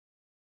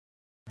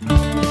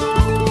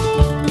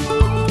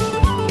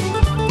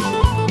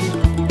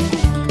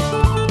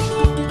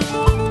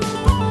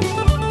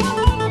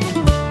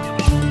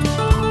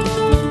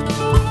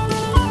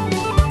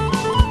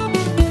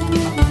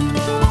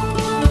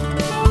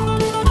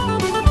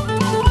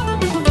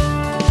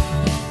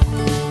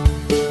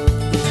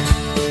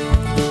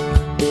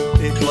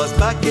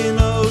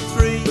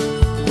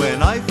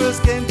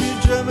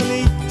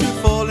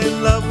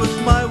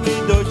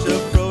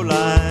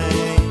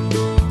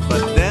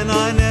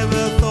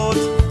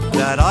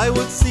I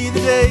would see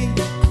the day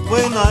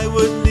when I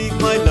would leave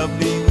my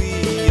lovely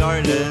wee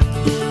Ireland.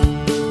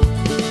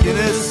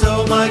 Guinness,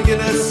 oh my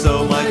Guinness,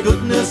 oh my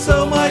goodness,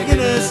 oh my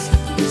Guinness,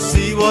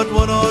 see what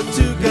one or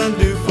two can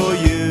do for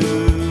you.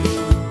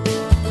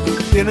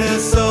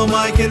 Guinness, oh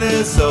my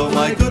Guinness, oh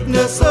my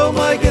goodness, oh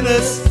my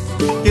Guinness,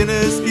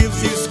 Guinness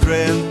gives you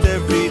strength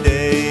every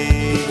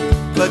day.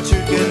 But you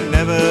can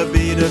never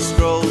beat a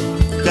stroll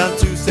down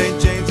to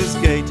St. James's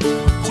Gate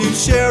to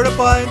share a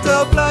pint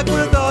of black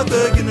with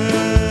Arthur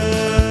Guinness.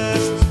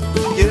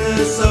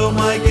 Guinness, oh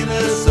my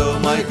Guinness, oh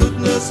my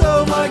goodness,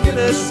 oh my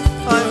Guinness,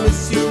 I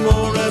miss you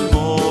more and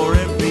more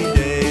every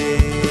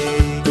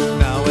day.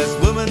 Now as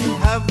women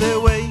have their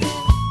way,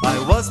 I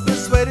was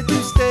persuaded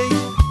to stay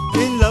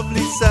in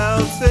lovely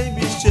South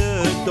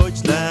Schwäbische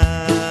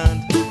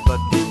Deutschland. But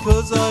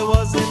because I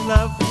was in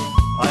love,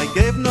 I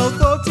gave no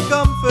thought to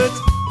comfort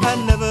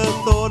and never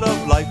thought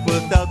of life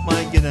without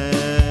my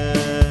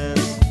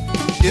Guinness.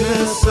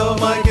 Guinness, oh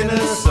my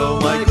Guinness, oh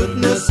my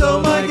goodness,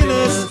 oh my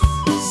Guinness,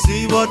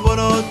 see what one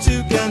or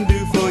two can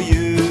do for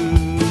you.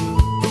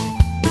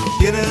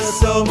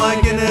 Guinness, oh my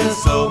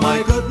Guinness, oh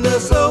my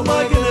goodness, oh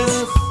my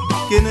Guinness,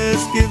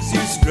 Guinness gives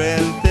you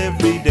strength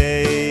every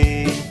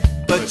day.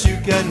 But you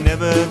can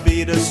never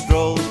beat a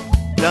stroll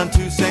down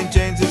to St.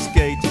 James's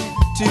Gate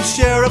to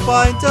share a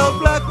pint of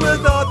black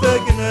with Arthur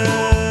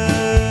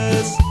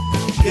Guinness.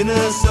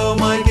 Guinness, oh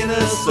my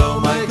Guinness, oh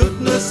my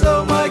goodness,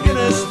 oh my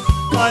Guinness,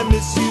 I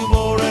miss you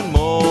more and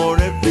more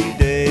every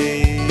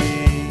day.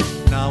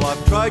 Now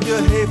I've tried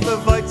your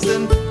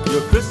Hefeweizen,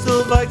 your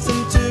Crystal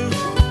Weizen too.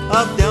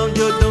 I've downed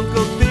your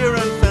Dunkel beer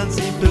and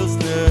fancy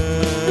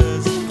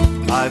Pilsners.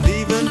 I've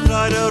even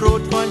tried a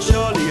Rotwein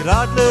Charlie,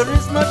 Radler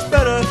is much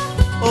better,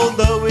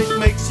 although it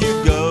makes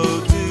you go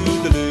to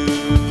the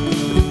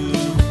loo.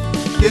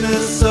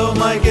 Guinness, oh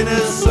my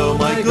Guinness, oh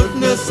my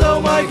goodness, oh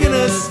my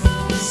Guinness,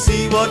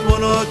 see what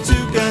one or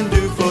two can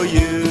do for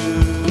you.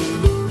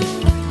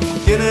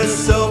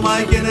 Guinness, oh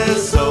my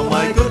Guinness, oh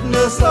my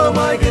goodness, oh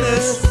my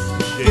Guinness,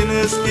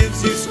 Guinness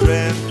gives you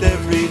strength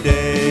every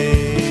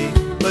day.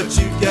 But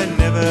you can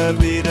never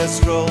beat a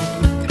stroll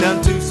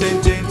down to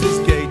St. James's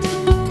Gate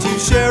to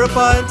share a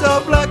pint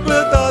of black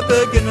with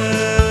Arthur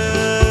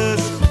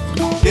Guinness.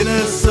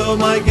 Guinness, oh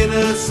my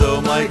Guinness,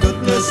 oh my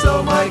goodness,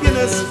 oh my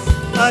Guinness,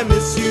 I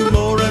miss you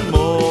more and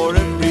more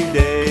every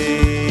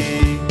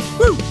day.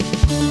 Woo!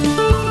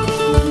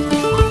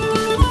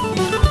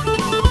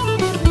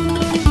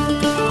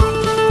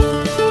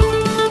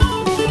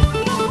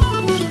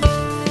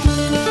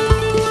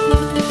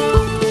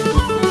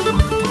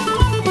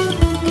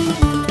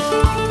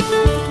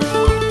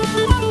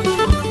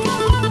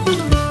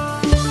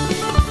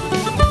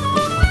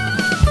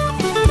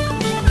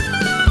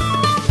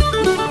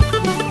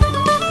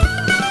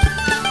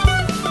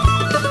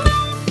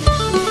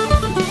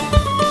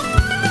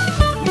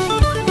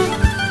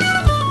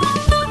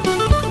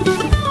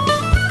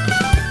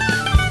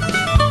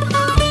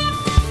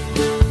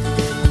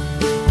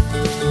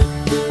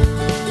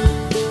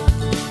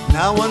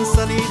 Now one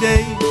sunny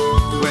day,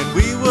 when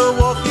we were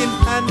walking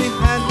hand in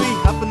hand, we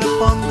happened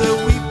upon the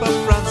R.I.P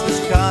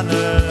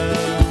Franziskaner.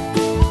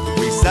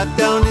 We sat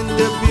down in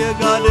the beer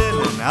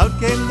garden and out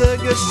came the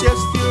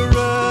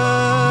Geschäftsführer.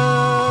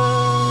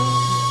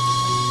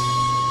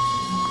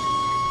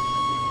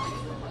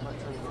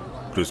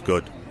 Grüß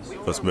Gott,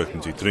 was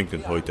möchten Sie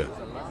trinken heute?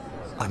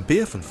 Ein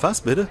Bier von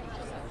Fass, bitte?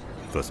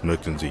 Was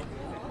möchten Sie?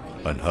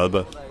 Ein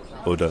halber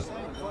oder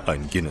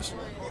ein Guinness?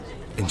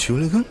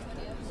 Entschuldigung?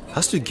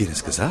 Hast du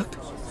Guinness gesagt?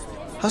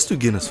 Hast du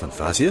Guinness von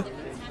Fass hier?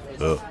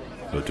 Ja,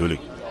 natürlich.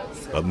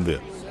 Haben wir.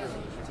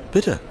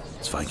 Bitte,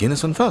 2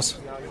 Guinness von Fass.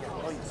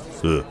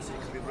 Ja,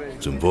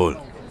 zum Wohl.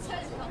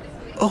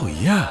 Oh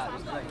ja,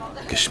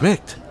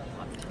 geschmeckt.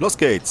 Los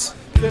geht's.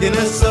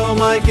 Guinness, oh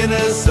my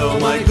Guinness, oh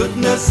my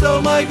goodness, oh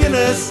my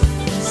Guinness,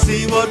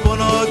 see what one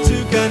or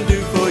two can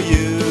do for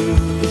you.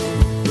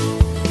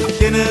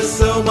 Guinness,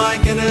 oh my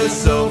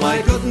Guinness, oh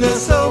my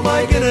goodness, oh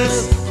my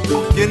Guinness,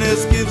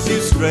 Guinness gives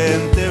you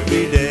strength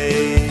every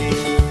day.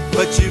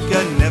 But you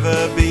can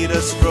never beat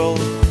a stroll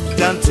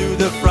down to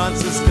the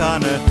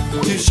Franziskaner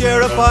to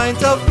share a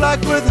pint of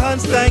black with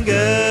Hans Dangel.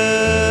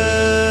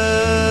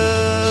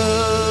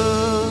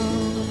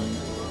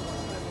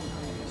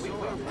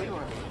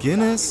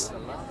 Guinness,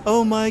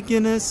 oh my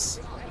Guinness,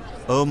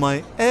 oh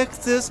my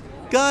echtes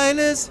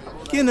geiles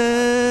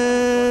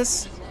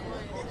Guinness.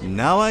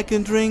 Now I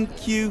can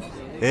drink you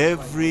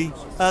every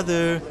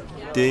other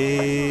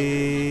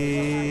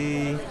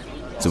day.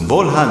 Zum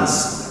Wohl,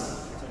 Hans.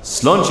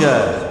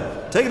 Sloncha.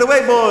 Take it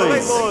away,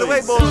 boys. Take it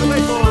away, boys.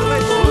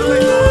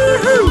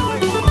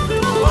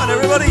 Come on,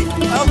 everybody.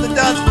 Out the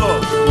dance floor.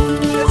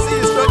 Let's see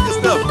you strut your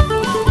stuff.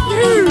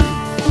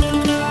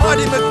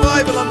 Martin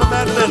Waibel on the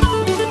mandolin.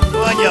 Go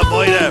on, you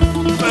boy there.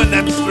 Burn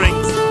them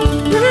strings.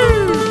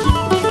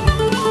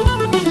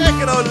 Check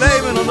it out,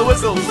 Lehman on the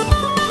whistles.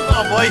 Come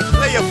on, boy.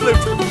 Play your flute.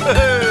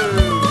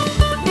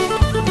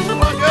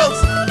 Come on, girls.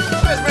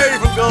 Where's Mary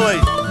from Galway?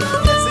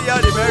 Let's see you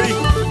out there, Mary.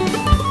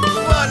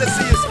 Come on, let's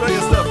see you strut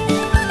your stuff.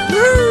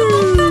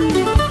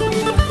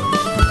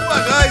 Come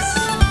on, guys.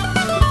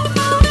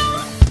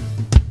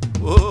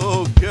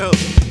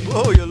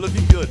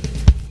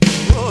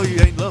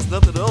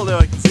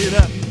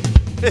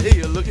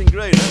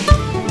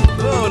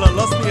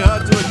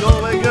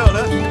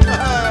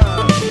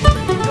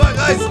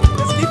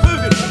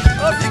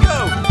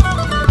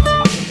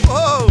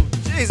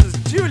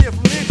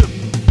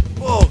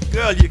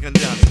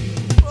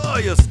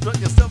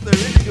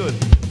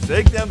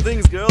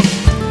 things, girl.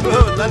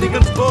 Oh,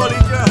 Lannigan's ball,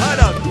 eat your heart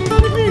out.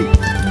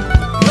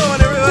 Come on,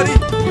 everybody.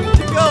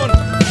 Keep going.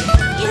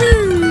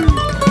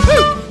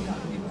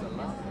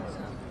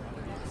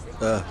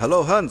 Hallo,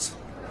 Hans.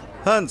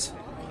 Hans.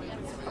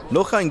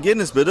 Noch ein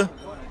Guinness, bitte.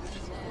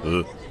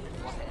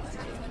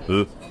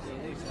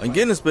 Ein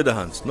Guinness, bitte,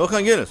 Hans. Noch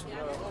ein Guinness.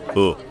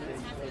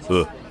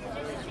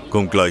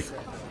 Kommt gleich.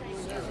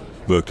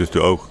 Möchtest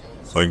du auch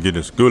ein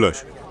Guinness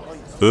Gulasch?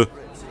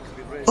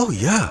 Oh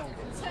ja,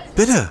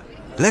 bitte.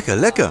 Lecker,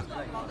 lecker.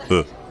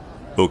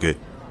 Okay.